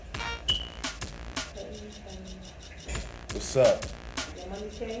What's up?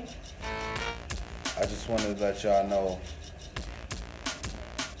 I just wanted to let y'all know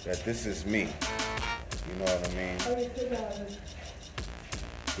that this is me. You know what I mean?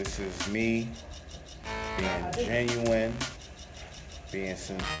 This is me being genuine, being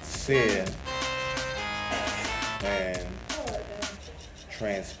sincere, and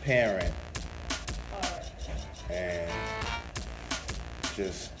transparent, and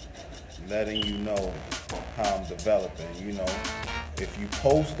just letting you know how I'm developing. You know, if you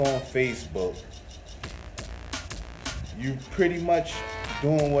post on Facebook, you pretty much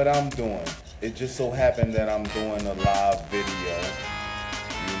doing what I'm doing. It just so happened that I'm doing a live video,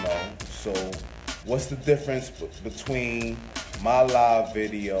 you know. So what's the difference between my live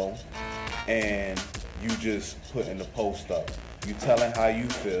video and you just putting the post up? You telling how you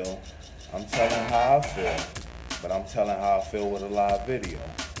feel, I'm telling how I feel, but I'm telling how I feel with a live video,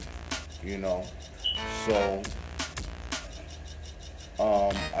 you know. So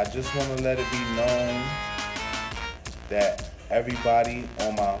I just want to let it be known that everybody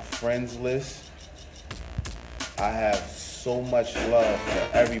on my friends list, I have so much love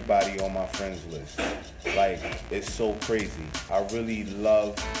for everybody on my friends list. Like, it's so crazy. I really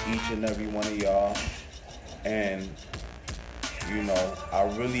love each and every one of y'all, and you know, I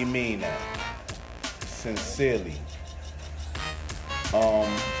really mean that sincerely.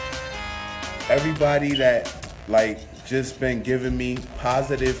 Everybody that like just been giving me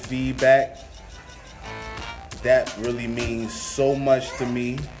positive feedback, that really means so much to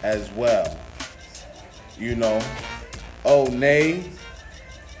me as well. You know. Oh, Nay.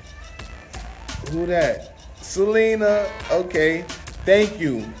 Who that? Selena. Okay. Thank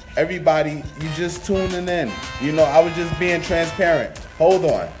you. Everybody, you just tuning in. You know, I was just being transparent. Hold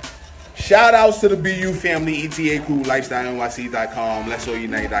on. Shout outs to the BU family, ETA crew, LifestyleNYC.com,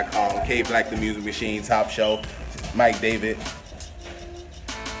 Let'sAllUnite.com, K Black the Music Machine, Top Show, Mike David,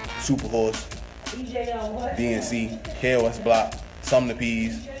 Super Horse, DNC, KOS Block, Sumner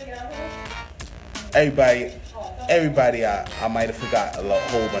Peas. Everybody I might have forgot a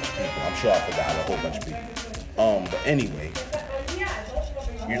whole bunch of people. I'm sure I forgot a whole bunch of people. But anyway,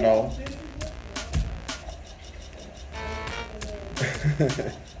 you know.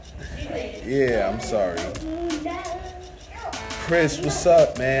 Yeah, I'm sorry. Chris, what's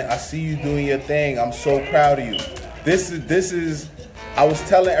up, man? I see you doing your thing. I'm so proud of you. This is I was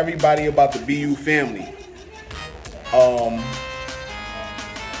telling everybody about the BU family.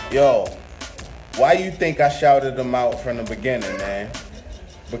 Yo, why you think I shouted them out from the beginning, man?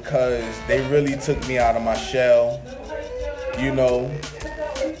 Because they really took me out of my shell. You know,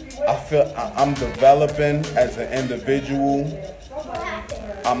 I feel I'm developing as an individual.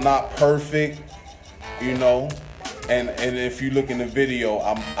 I'm not perfect, you know, and if you look in the video,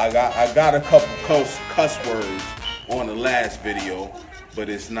 I got a couple cuss words on the last video, but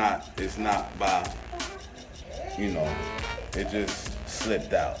it's not by, you know, it just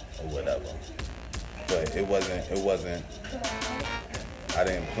slipped out or whatever. But it wasn't. I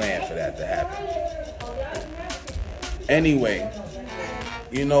didn't plan for that to happen. Anyway,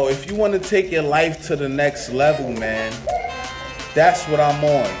 you know, if you want to take your life to the next level, man. That's what I'm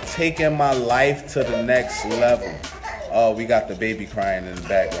on, taking my life to the next level. Oh, we got the baby crying in the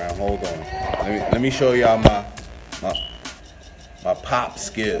background. Hold on. Let me show y'all my pop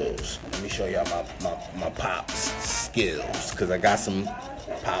skills. Let me show y'all my pop skills, because I got some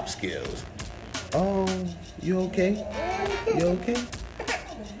pop skills. Oh, you okay? You okay?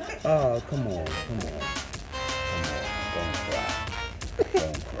 Oh, come on. Don't cry.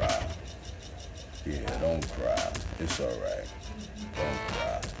 Don't cry. Yeah, don't cry. It's all right. Don't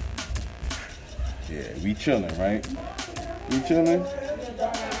cry. Yeah, we chilling, right? We chilling?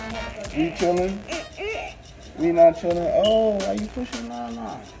 We chilling? We not chilling? Oh, are you pushing?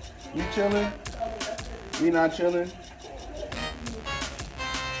 Nah. We chilling? We not chilling?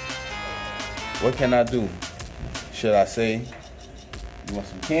 What can I do? Should I say, you want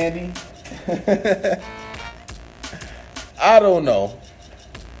some candy? I don't know.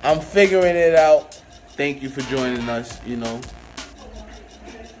 I'm figuring it out. Thank you for joining us, you know.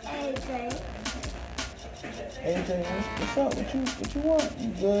 AJ, what's up? What you want? You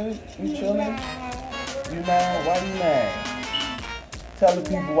good? You chilling? You mad? Why you mad? Tell the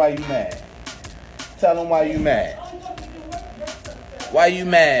people why you mad. Tell them why you mad. Why you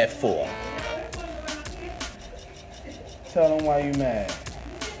mad for? Tell them why you mad.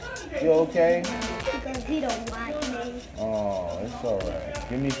 You okay? Because he don't like me. Oh, it's alright.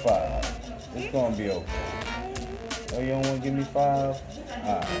 Give me 5. It's gonna be okay. Oh, you don't want to give me 5?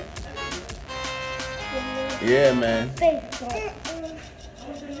 Alright. Yeah, man.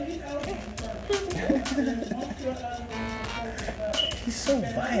 He's so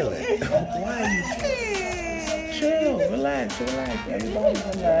violent. Why are you? Chill, relax. Everybody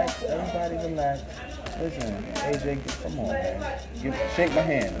relax. Listen, AJ, come on, man. Shake my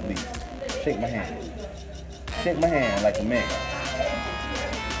hand at least. Shake my hand like a man.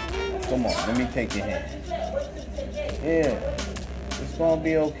 Come on, let me take your hand. Yeah, it's gonna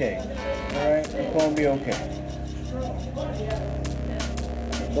be okay. All right, it's gonna be okay.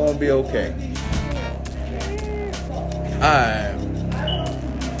 It's gonna be okay.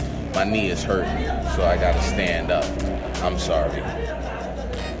 My knee is hurting, so I gotta stand up. I'm sorry.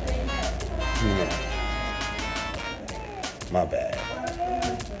 My bad.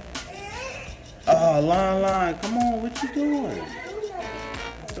 Oh, Lon, come on, what you doing?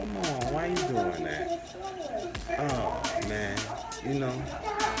 Come on, why you doing that? Oh, man,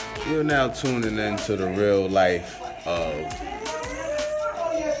 you're now tuning into the real life of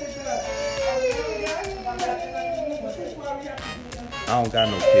I don't got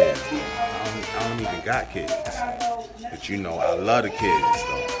no kids. I don't even got kids. But I love the kids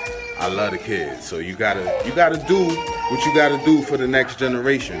though. I love the kids. So you gotta do what you gotta do for the next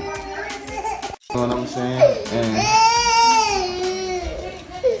generation. You know what I'm saying? And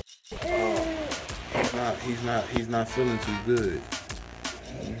he's not feeling too good.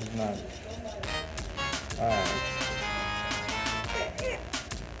 He's not. Alright.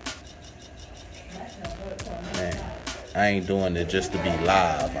 Man, I ain't doing it just to be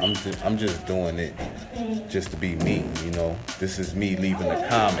live. I'm just doing it just to be me, This is me leaving a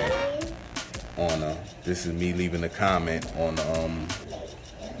comment on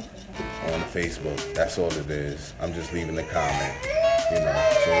on Facebook. That's all it is. I'm just leaving a comment, so you know.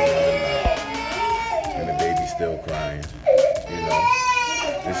 And the baby's still crying,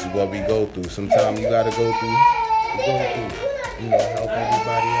 This is what we go through. Sometimes you gotta go through, help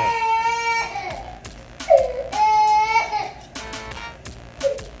everybody out.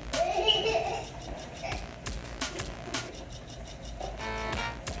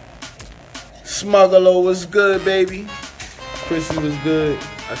 Smuggler was good, baby. Chrissy was good.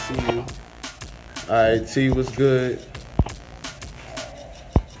 I see you. Alright, T was good.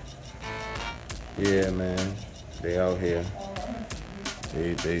 Yeah, man. They out here.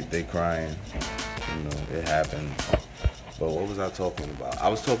 They crying. It happens. But what was I talking about? I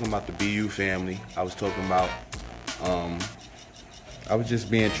was talking about the BU family. I was talking about I was just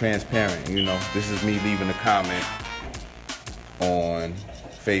being transparent, This is me leaving a comment on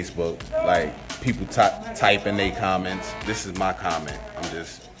Facebook. Like, people type in their comments. This is my comment. I'm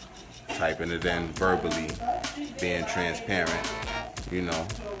just typing it in verbally, being transparent,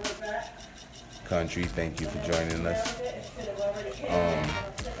 Country, thank you for joining us.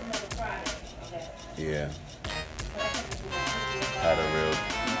 Yeah. Had a real.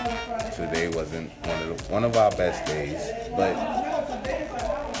 Today wasn't one of our best days, but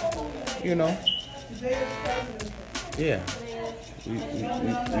yeah.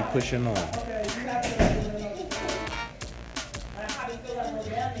 We pushing on.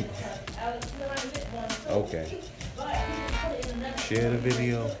 Okay. Share the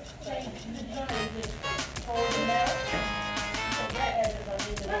video.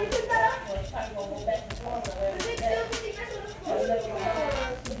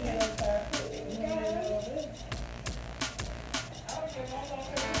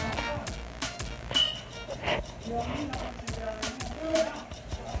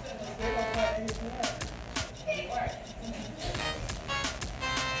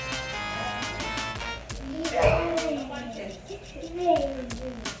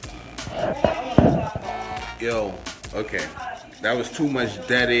 Yo, okay, that was too much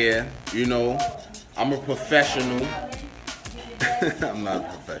dead air, I'm a professional. I'm not a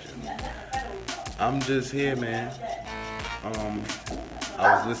professional. I'm just here, man.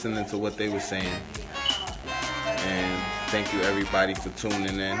 I was listening to what they were saying, and thank you everybody for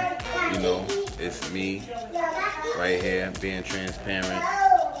tuning in. It's me right here being transparent.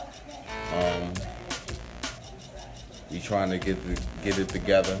 We trying to get it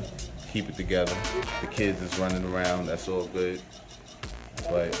together, keep it together. The kids is running around, that's all good.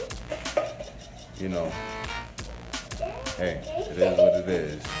 But, hey, it is what it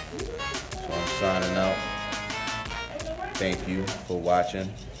is. So I'm signing out. Thank you for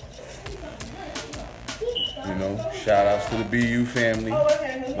watching. Shout outs to the BU family.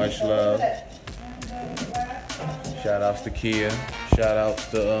 Much love. Shout outs to Kia. Shout outs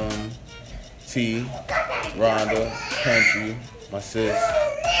to T, Rhonda, Country, my sis.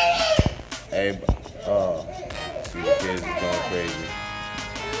 Hey, see the kids is going crazy.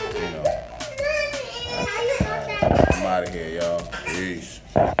 I'm out of here, y'all. Peace.